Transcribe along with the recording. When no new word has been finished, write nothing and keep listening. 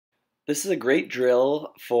This is a great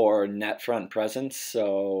drill for net front presence,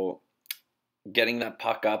 so getting that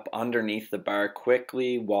puck up underneath the bar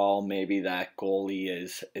quickly while maybe that goalie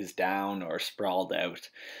is down or sprawled out.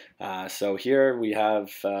 So here we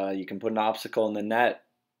have, you can put an obstacle in the net,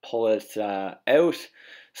 pull it out,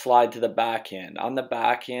 slide to the backhand. On the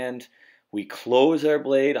backhand, we close our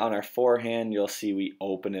blade. On our forehand, you'll see we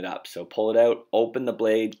open it up. So pull it out, open the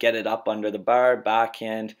blade, get it up under the bar,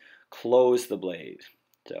 backhand, close the blade.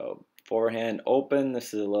 So forehand open.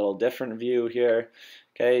 This is a little different view here.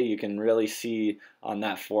 Okay, you can really see on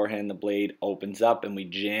that forehand the blade opens up and we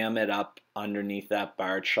jam it up underneath that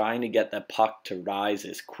bar, trying to get the puck to rise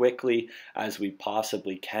as quickly as we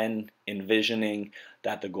possibly can, envisioning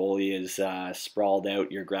that the goalie is sprawled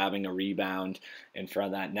out. You're grabbing a rebound in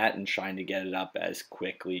front of that net and trying to get it up as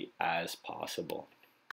quickly as possible.